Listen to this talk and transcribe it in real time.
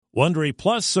Wondery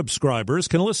Plus subscribers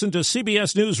can listen to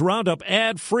CBS News Roundup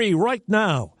ad-free right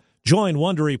now. Join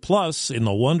Wondery Plus in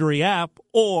the Wondery app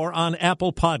or on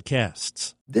Apple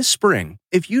Podcasts. This spring,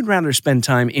 if you'd rather spend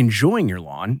time enjoying your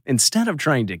lawn instead of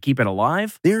trying to keep it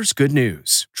alive, there's good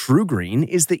news. True Green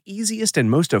is the easiest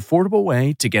and most affordable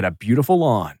way to get a beautiful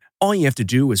lawn. All you have to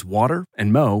do is water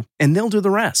and mow, and they'll do the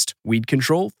rest. Weed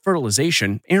control,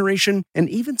 fertilization, aeration, and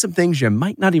even some things you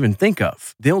might not even think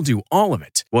of. They'll do all of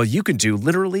it, while you can do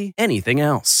literally anything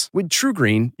else. With True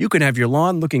Green, you can have your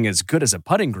lawn looking as good as a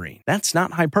putting green. That's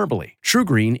not hyperbole. True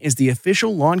Green is the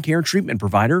official lawn care treatment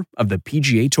provider of the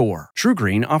PGA Tour. True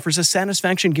Green offers a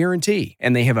satisfaction guarantee,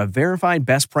 and they have a verified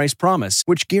best price promise,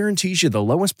 which guarantees you the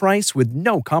lowest price with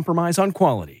no compromise on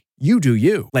quality. You do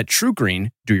you. Let True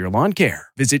Green do your lawn care.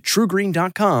 Visit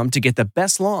TrueGreen.com to get the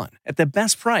best lawn at the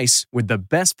best price with the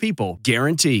best people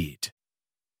guaranteed.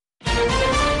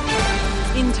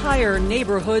 Entire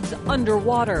neighborhoods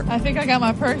underwater. I think I got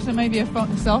my purse and maybe a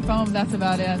cell phone, but that's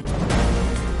about it.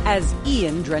 As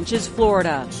Ian drenches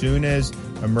Florida. As soon as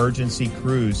emergency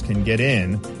crews can get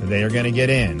in, they are going to get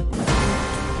in.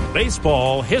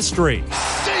 Baseball history.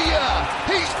 See ya!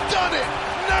 He's done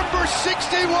it! Number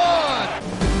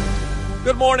 61!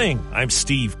 Good morning. I'm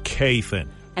Steve Kathan.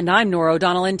 And I'm Nora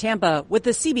O'Donnell in Tampa with the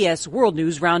CBS World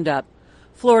News Roundup.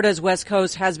 Florida's west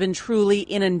coast has been truly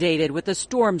inundated with a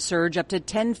storm surge up to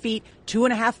 10 feet,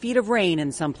 2.5 feet of rain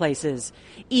in some places.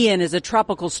 Ian is a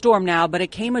tropical storm now, but it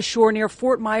came ashore near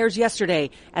Fort Myers yesterday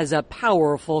as a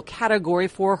powerful Category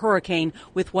 4 hurricane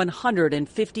with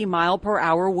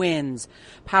 150-mile-per-hour winds.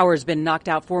 Power's been knocked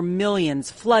out for millions.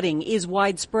 Flooding is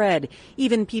widespread.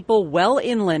 Even people well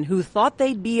inland who thought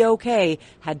they'd be okay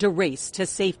had to race to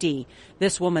safety.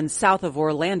 This woman south of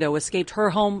Orlando escaped her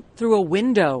home through a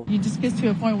window. You just get to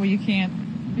a point where you can't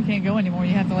go anymore.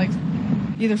 You have to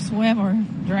either swim or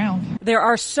drown. There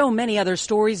are so many other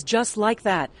stories just like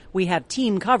that. We have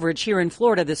team coverage here in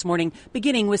Florida this morning,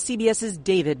 beginning with CBS's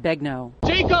David Begnaud.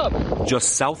 Jacob! Just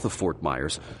south of Fort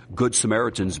Myers, Good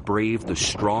Samaritans braved the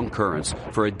strong currents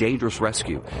for a dangerous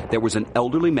rescue. There was an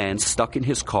elderly man stuck in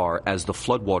his car as the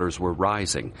floodwaters were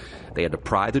rising. They had to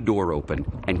pry the door open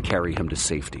and carry him to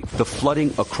safety. The flooding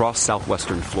across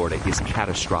southwestern Florida is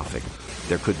catastrophic.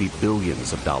 There could be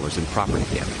billions of dollars in property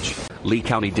damage. Lee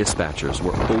County dispatchers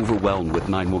were overwhelmed with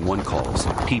 911 calls,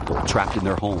 people trapped in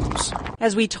their homes.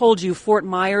 As we told you, Fort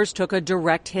Myers took a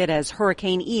direct hit as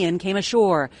Hurricane Ian came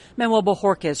ashore. Manuel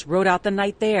Bojorquez rode out the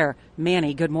night there.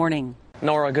 Manny, good morning.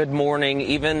 Nora, good morning.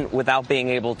 Even without being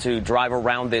able to drive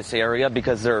around this area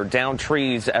because there are downed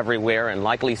trees everywhere and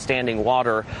likely standing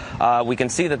water, we can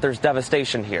see that there's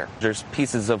devastation here. There's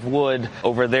pieces of wood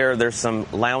over there. There's some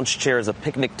lounge chairs, a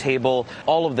picnic table.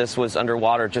 All of this was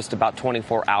underwater just about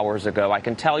 24 hours ago. I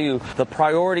can tell you the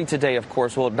priority today, of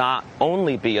course, will not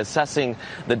only be assessing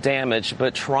the damage,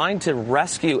 but trying to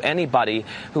rescue anybody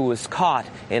who was caught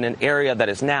in an area that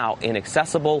is now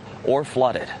inaccessible or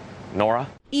flooded. Nora?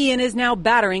 Ian is now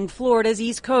battering Florida's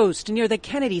east coast near the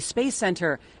Kennedy Space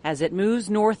Center. As it moves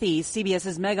northeast,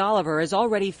 CBS's Meg Oliver is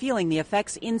already feeling the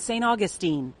effects in St.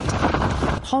 Augustine.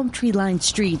 Palm tree-lined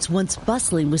streets, once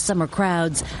bustling with summer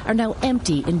crowds, are now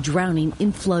empty and drowning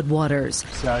in floodwaters.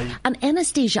 On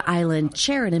Anastasia Island,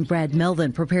 Sharon and Brad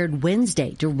Melvin prepared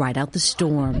Wednesday to ride out the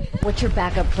storm. What's your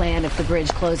backup plan if the bridge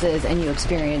closes and you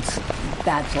experience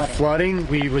bad flooding?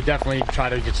 We would definitely try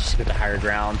to just get to higher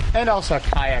ground, and also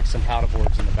kayaks and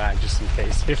paddleboards in the back just in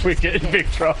case if we get in big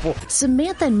trouble.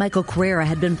 Samantha and Michael Carrera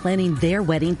had been planning their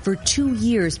wedding for 2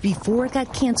 years before it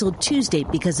got canceled Tuesday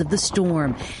because of the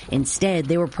storm. Instead,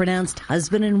 they were pronounced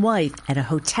husband and wife at a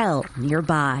hotel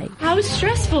nearby. How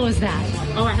stressful is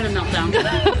that? Oh, I had a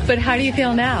meltdown. But how do you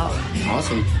feel now?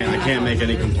 Awesome. And I can't make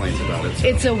any complaints about it. So.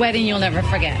 It's a wedding you'll never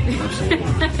forget.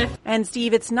 Absolutely. And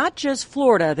Steve, it's not just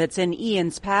Florida that's in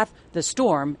Ian's path. The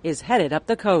storm is headed up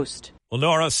the coast. Well,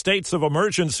 Nora, states of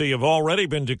emergency have already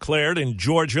been declared in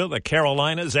Georgia, the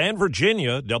Carolinas, and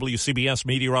Virginia. WCBS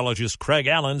meteorologist Craig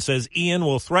Allen says Ian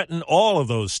will threaten all of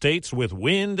those states with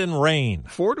wind and rain.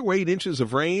 4 to 8 inches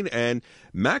of rain and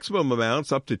maximum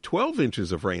amounts up to 12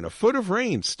 inches of rain. A foot of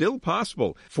rain still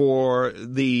possible for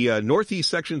the northeast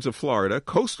sections of Florida,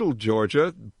 coastal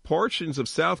Georgia, portions of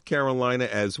South Carolina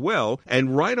as well,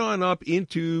 and right on up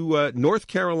into North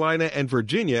Carolina and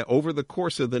Virginia over the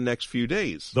course of the next few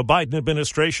days. The Biden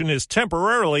administration is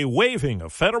temporarily waiving a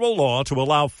federal law to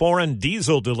allow foreign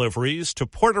diesel deliveries to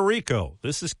Puerto Rico.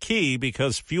 This is key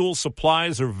because fuel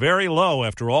supplies are very low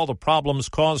after all the problems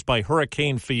caused by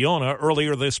Hurricane Fiona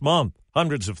earlier this month.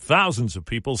 Hundreds of thousands of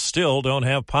people still don't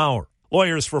have power.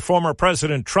 Lawyers for former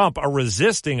President Trump are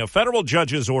resisting a federal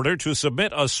judge's order to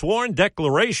submit a sworn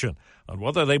declaration on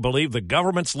whether they believe the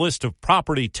government's list of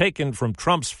property taken from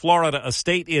Trump's Florida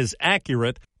estate is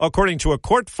accurate. According to a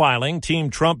court filing, Team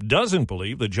Trump doesn't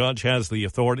believe the judge has the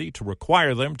authority to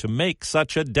require them to make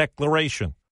such a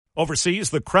declaration. Overseas,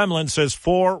 the Kremlin says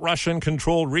 4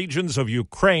 Russian-controlled regions of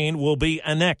Ukraine will be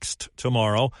annexed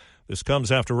tomorrow. This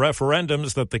comes after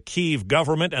referendums that the Kyiv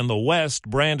government and the West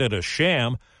branded a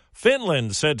sham.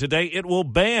 Finland said today it will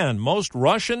ban most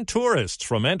Russian tourists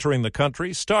from entering the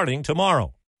country starting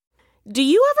tomorrow. Do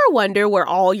you ever wonder where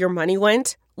all your money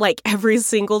went? Like every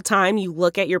single time you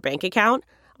look at your bank account?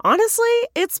 Honestly,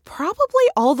 it's probably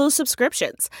all those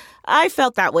subscriptions. I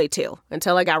felt that way too,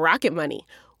 until I got Rocket Money.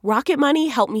 Rocket Money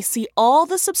helped me see all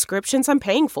the subscriptions I'm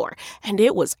paying for, and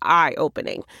it was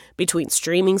eye-opening. Between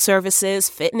streaming services,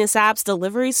 fitness apps,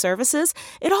 delivery services,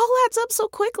 it all adds up so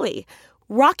quickly.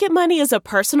 Rocket Money is a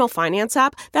personal finance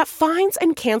app that finds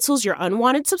and cancels your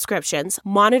unwanted subscriptions,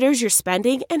 monitors your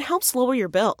spending, and helps lower your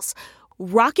bills.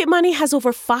 Rocket Money has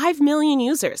over 5 million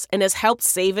users and has helped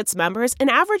save its members an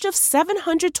average of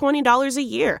 $720 a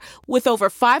year, with over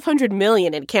 500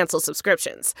 million in canceled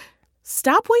subscriptions.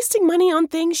 Stop wasting money on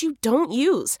things you don't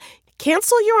use.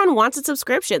 Cancel your unwanted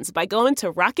subscriptions by going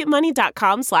to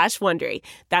rocketmoney.com/Wondery.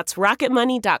 That's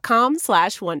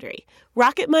rocketmoney.com/Wondery.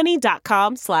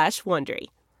 rocketmoney.com/Wondery.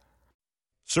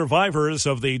 Survivors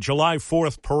of the July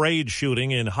 4th parade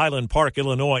shooting in Highland Park,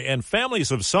 Illinois, and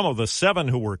families of some of the 7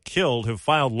 who were killed have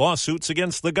filed lawsuits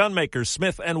against the gunmaker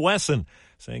Smith & Wesson,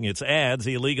 saying its ads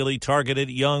illegally targeted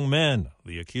young men.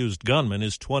 The accused gunman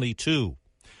is 22.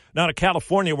 Now to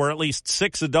California, where at least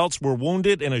 6 adults were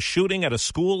wounded in a shooting at a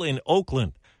school in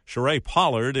Oakland. Sheree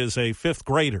Pollard is a 5th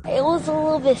grader. It was a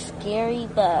little bit scary,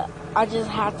 but I just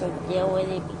had to deal with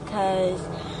it because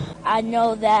I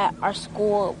know that our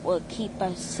school will keep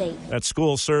us safe. That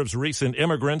school serves recent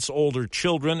immigrants, older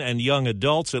children, and young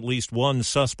adults. At least one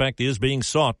suspect is being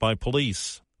sought by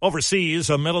police. Overseas,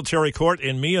 a military court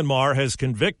in Myanmar has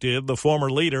convicted the former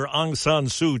leader Aung San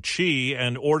Suu Kyi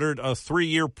and ordered a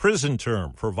 3-year prison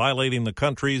term for violating the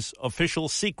country's Official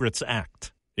Secrets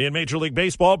Act. In Major League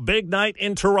Baseball, big night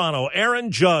in Toronto.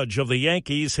 Aaron Judge of the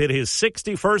Yankees hit his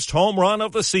 61st home run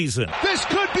of the season. This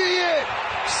could be it.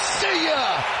 See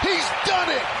ya. He's done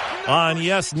it. On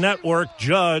Yes Network,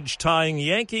 Judge tying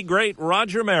Yankee great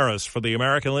Roger Maris for the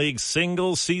American League's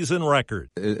single-season record.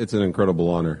 It's an incredible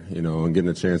honor, and getting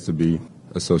a chance to be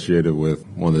associated with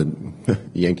one of the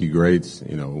Yankee greats,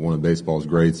 one of baseball's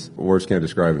greats. Words can't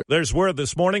describe it. There's word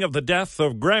this morning of the death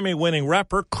of Grammy-winning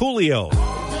rapper Coolio.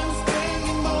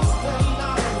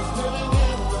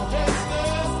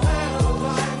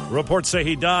 Reports say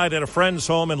he died at a friend's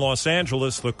home in Los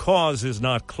Angeles. The cause is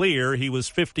not clear. He was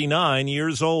 59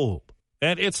 years old.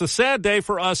 And it's a sad day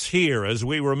for us here as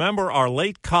we remember our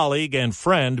late colleague and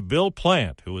friend Bill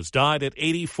Plant, who has died at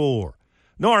 84.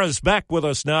 Nora's back with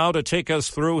us now to take us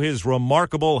through his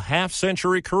remarkable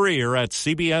half-century career at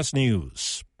CBS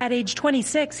News. At age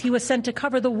 26, he was sent to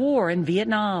cover the war in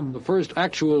Vietnam. The first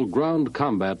actual ground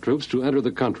combat troops to enter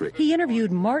the country. He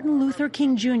interviewed Martin Luther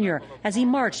King Jr. as he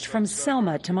marched from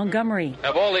Selma to Montgomery.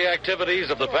 Have all the activities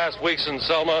of the past weeks in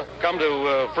Selma come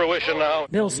to fruition now?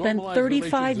 Bill spent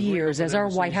 35 years as our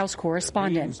White House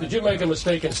correspondent. Did you make a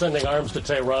mistake in sending arms to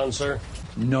Tehran, sir?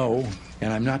 No,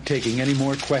 and I'm not taking any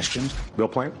more questions. Bill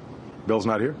Plant? Bill's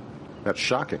not here? That's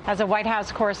shocking. As a White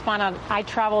House correspondent, I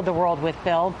traveled the world with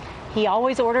Bill. He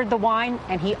always ordered the wine,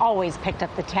 and he always picked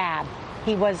up the tab.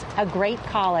 He was a great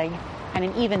colleague and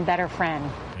an even better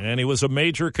friend. And he was a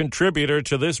major contributor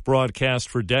to this broadcast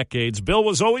for decades. Bill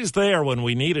was always there when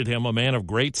we needed him, a man of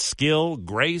great skill,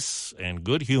 grace, and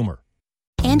good humor.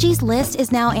 Angie's List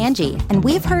is now Angie, and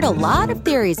we've heard a lot of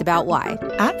theories about why.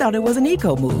 I thought it was an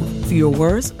eco move. Fewer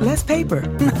words, less paper.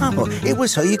 No, it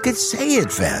was so you could say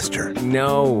it faster.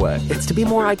 No, it's to be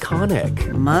more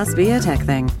iconic. Must be a tech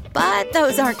thing. But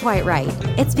those aren't quite right.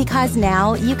 It's because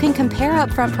now you can compare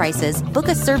upfront prices, book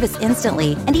a service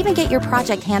instantly, and even get your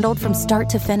project handled from start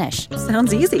to finish.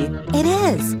 Sounds easy. It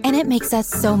is, and it makes us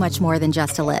so much more than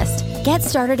just a list. Get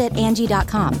started at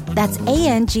Angie.com. That's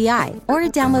ANGI, or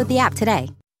download the app today.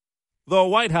 The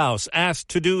White House asked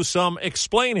to do some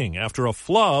explaining after a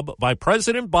flub by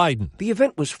President Biden. The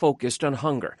event was focused on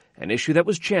hunger, an issue that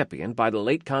was championed by the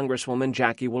late Congresswoman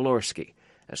Jackie Walorski.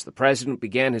 As the president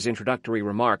began his introductory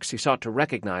remarks, he sought to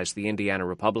recognize the Indiana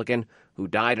Republican who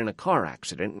died in a car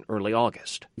accident in early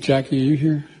August. Jackie, are you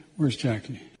here? Where's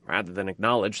Jackie? Rather than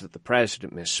acknowledge that the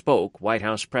president misspoke, White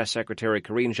House Press Secretary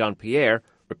Karine Jean-Pierre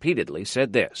repeatedly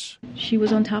said this. She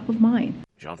was on top of mine.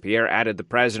 Jean-Pierre added the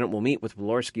president will meet with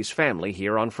Walorski's family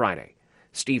here on Friday.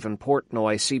 Stephen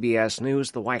Portnoy, CBS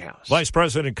News, the White House. Vice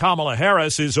President Kamala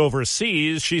Harris is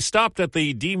overseas. She stopped at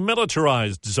the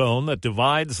demilitarized zone that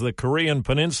divides the Korean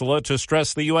peninsula to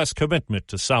stress the U.S. commitment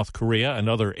to South Korea and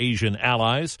other Asian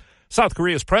allies. South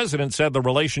Korea's president said the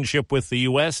relationship with the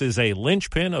U.S. is a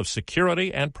linchpin of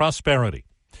security and prosperity.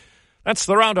 That's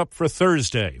the Roundup for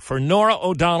Thursday. For Norah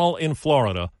O'Donnell in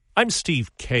Florida, I'm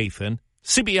Steve Kathan,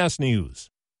 CBS News.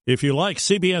 If you like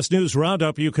CBS News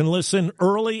Roundup, you can listen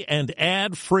early and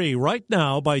ad-free right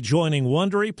now by joining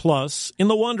Wondery Plus in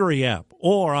the Wondery app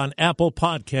or on Apple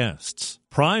Podcasts.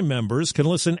 Prime members can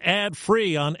listen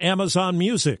ad-free on Amazon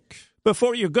Music.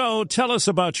 Before you go, tell us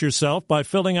about yourself by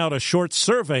filling out a short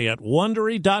survey at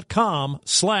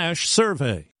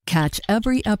Wondery.com/survey. Catch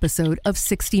every episode of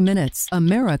 60 Minutes,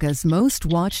 America's most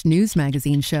watched news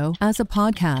magazine show, as a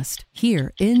podcast.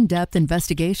 Hear in-depth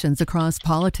investigations across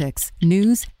politics,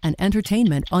 news, and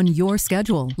entertainment on your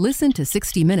schedule. Listen to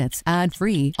 60 Minutes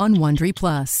ad-free on Wondery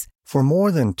Plus. For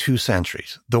more than 2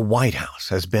 centuries, the White House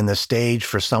has been the stage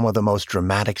for some of the most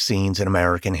dramatic scenes in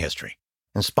American history.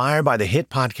 Inspired by the hit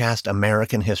podcast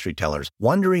American History Tellers,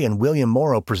 Wondery and William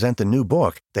Morrow present the new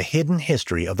book, The Hidden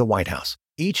History of the White House.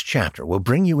 Each chapter will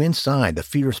bring you inside the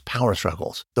fierce power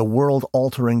struggles, the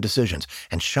world-altering decisions,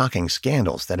 and shocking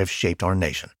scandals that have shaped our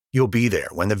nation. You'll be there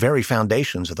when the very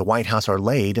foundations of the White House are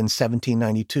laid in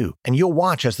 1792, and you'll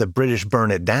watch as the British burn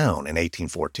it down in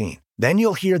 1814. Then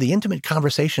you'll hear the intimate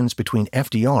conversations between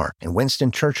FDR and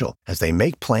Winston Churchill as they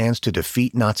make plans to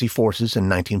defeat Nazi forces in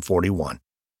 1941.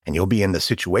 And you'll be in the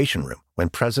Situation Room when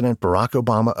President Barack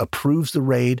Obama approves the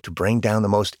raid to bring down the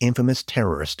most infamous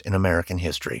terrorist in American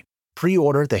history.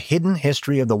 Pre-order The Hidden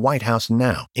History of the White House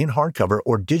now in hardcover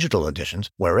or digital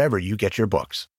editions wherever you get your books.